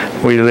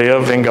 We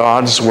live in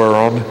God's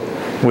world.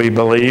 We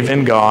believe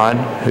in God,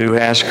 who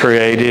has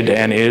created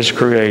and is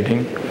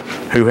creating,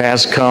 who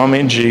has come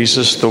in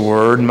Jesus, the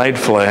Word made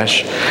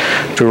flesh,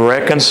 to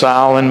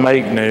reconcile and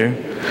make new,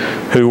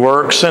 who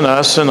works in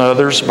us and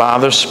others by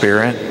the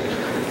Spirit.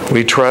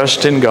 We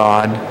trust in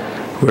God.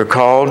 We're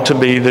called to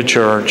be the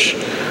church,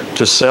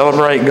 to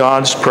celebrate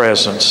God's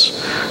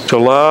presence, to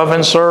love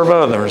and serve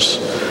others,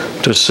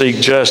 to seek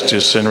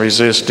justice and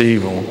resist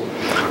evil,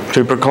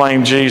 to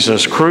proclaim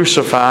Jesus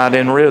crucified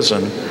and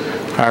risen,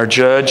 our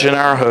judge and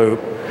our hope,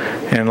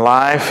 in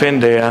life and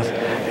death,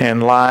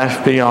 and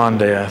life beyond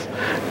death.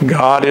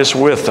 God is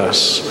with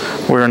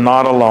us. We're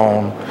not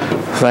alone.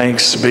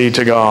 Thanks be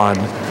to God.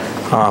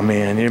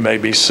 Amen. You may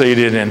be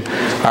seated, and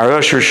our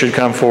ushers should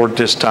come forward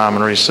this time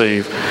and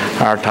receive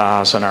our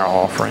tithes and our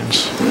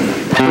offerings.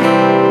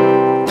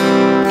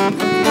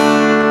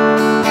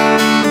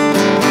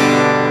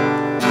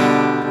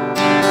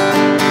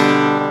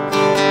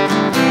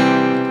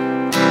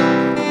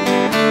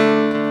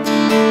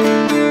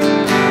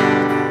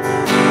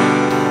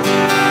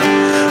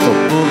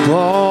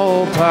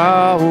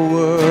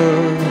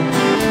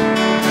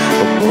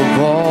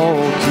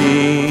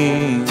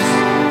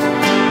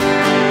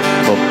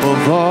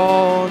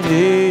 all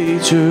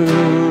nature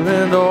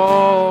and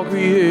all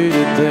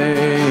created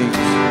things,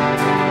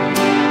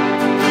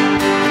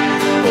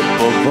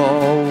 above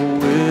all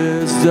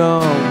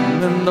wisdom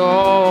and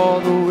all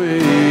the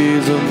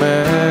ways of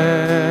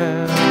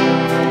man.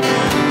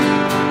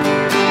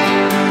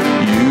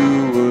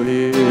 You were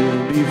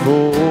here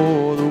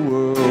before the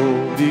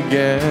world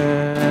began.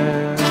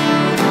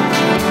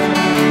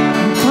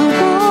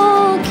 Above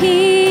all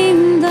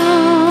kingdoms,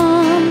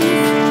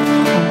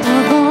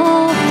 above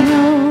all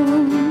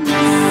thrones,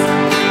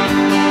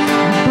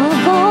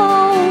 above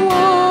all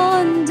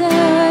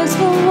wonders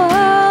the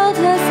world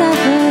has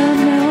ever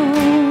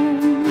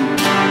known,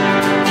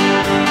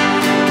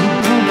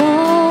 above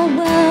all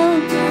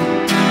wealth,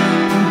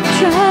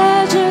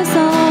 treasures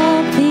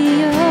of the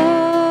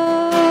earth,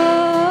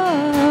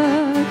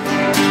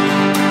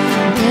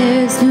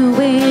 there's no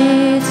way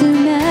to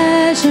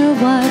measure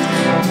what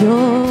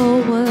you're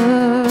worth.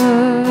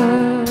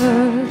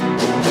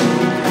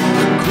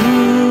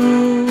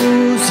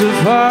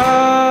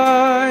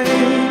 Crucified,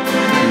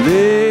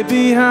 lay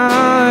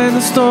behind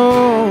the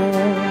stone.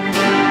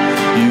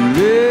 You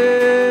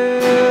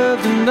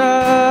lived and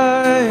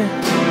died,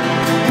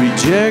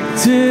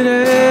 rejected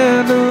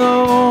and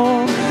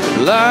alone,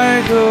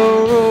 like a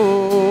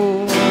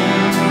rose.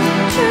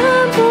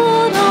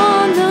 Trampled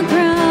on the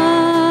ground,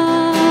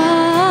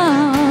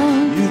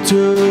 You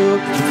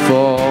took the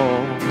fall.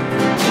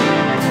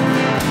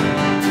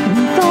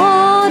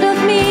 thought of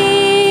me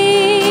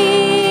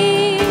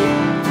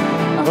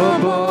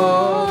above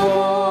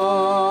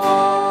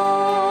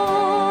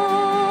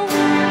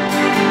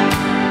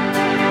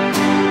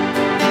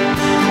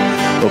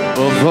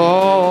Above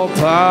all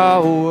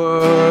power,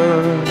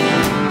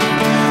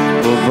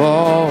 above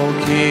all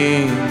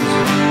kings,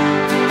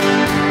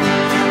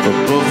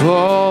 above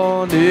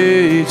all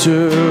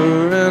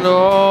nature and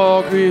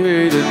all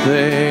created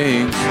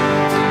things,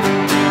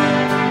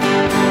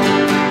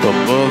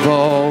 above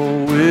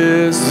all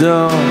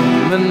wisdom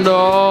and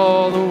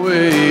all the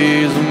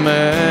ways of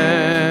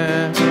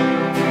man.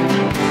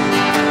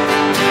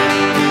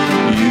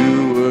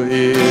 You were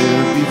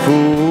here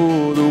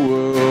before the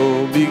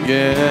world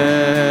began.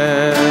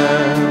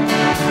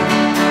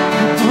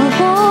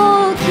 above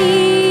all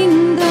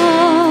kingdoms,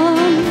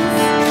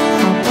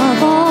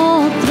 above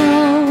all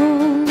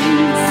thrones,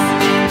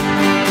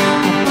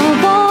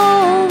 above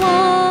all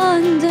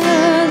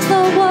wonders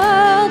the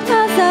world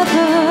has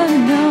ever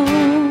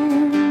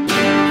known,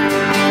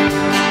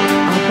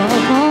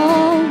 above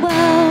all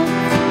wealth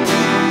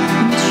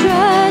and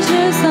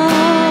treasures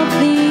of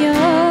the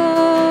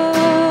earth,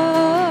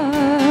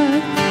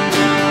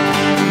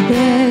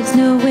 there's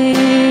no way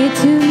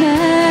to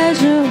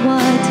measure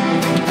what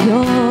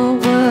you're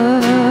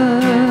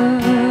worth.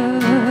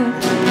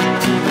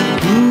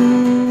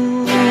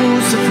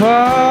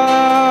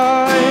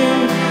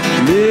 Crucified,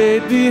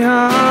 laid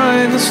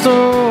behind the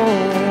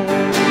stone.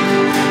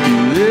 You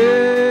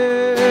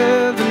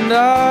lived and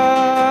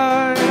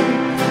died,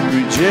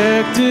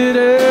 rejected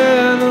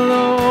and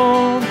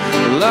alone,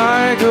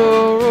 like a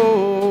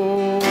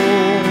rose.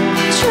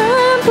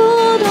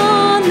 Trampled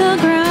on the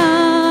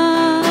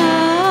ground,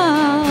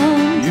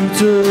 You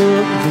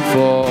took the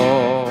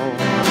fall.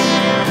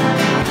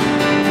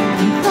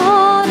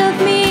 thought of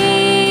me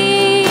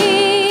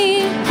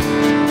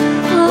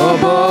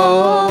above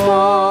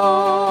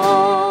all,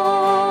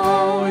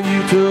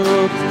 You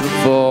took the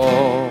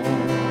fall.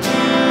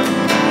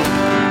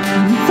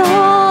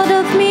 thought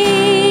of me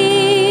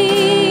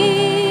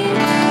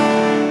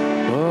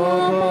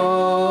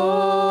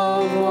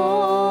Above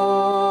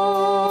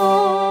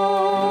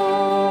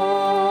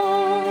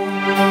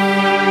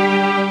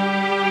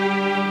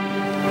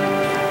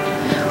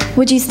all.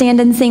 Would you stand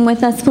and sing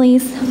with us,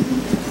 please?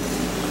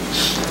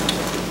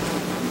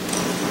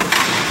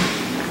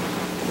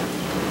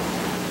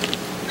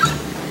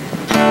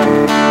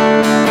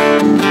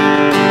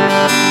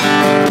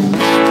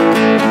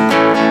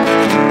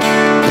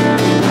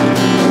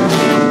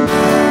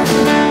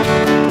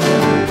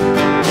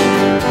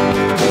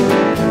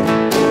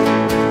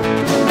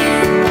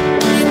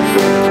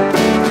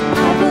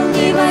 I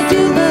believe, I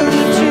do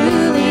believe,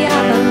 truly, I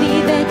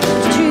believe it,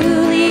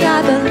 truly,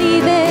 I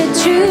believe it,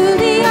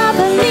 truly, I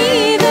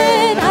believe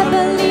it, I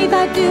believe,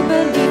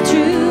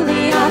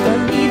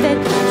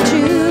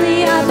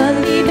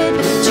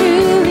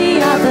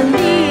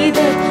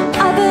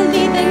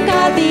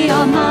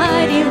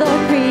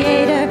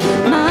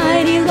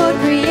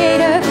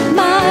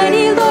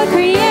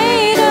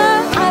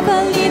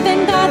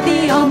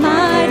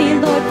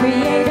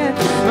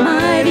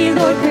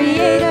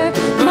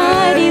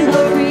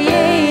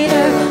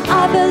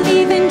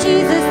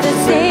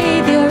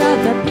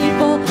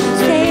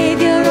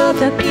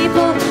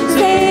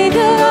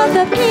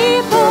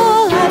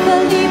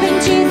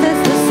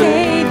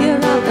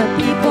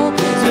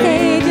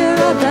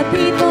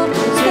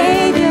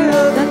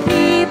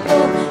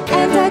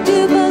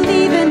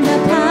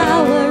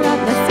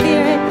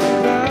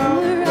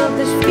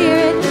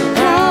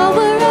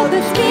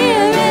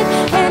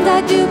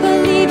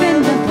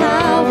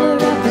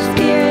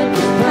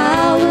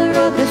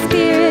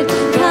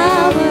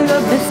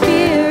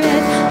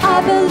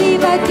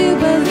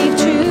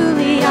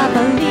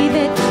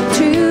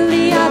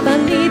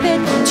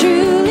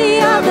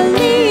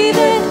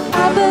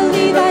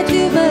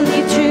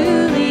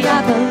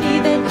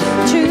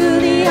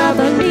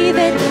 believe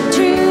it,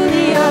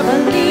 truly I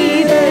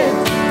believe it.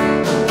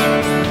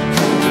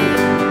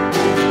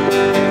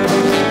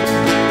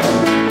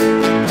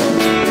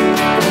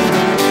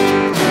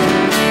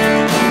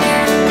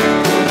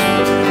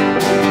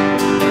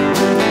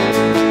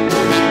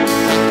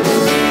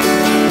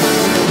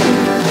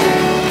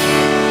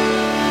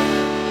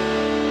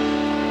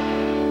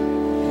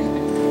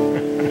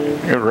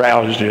 It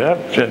roused you up,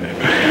 didn't it?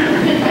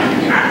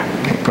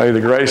 May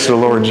the grace of the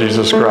Lord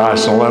Jesus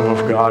Christ, the love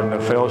of God, and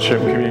the fellowship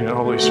and communion of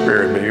the Holy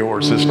Spirit be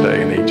yours this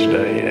day and each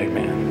day.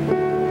 Amen.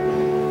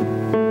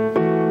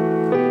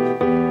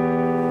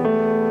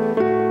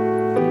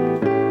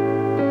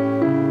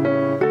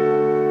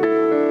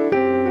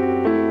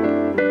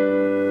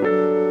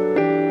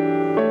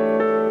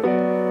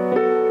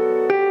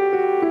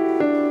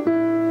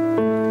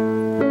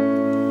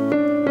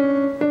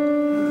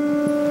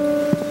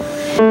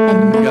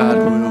 God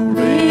will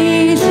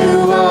raise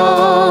you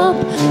up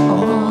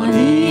on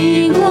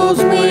eagle's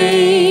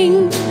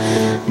wings,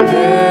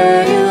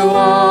 bear you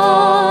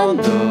on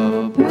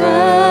the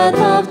breath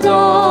of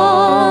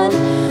dawn,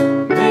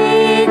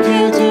 make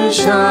you to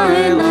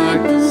shine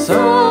like the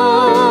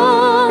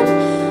sun,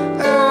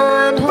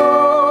 and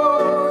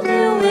hold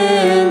you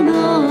in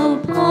the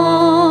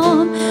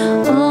palm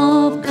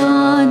of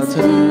God's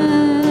hand.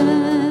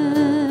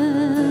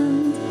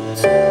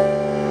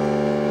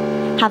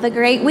 Have a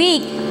great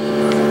week.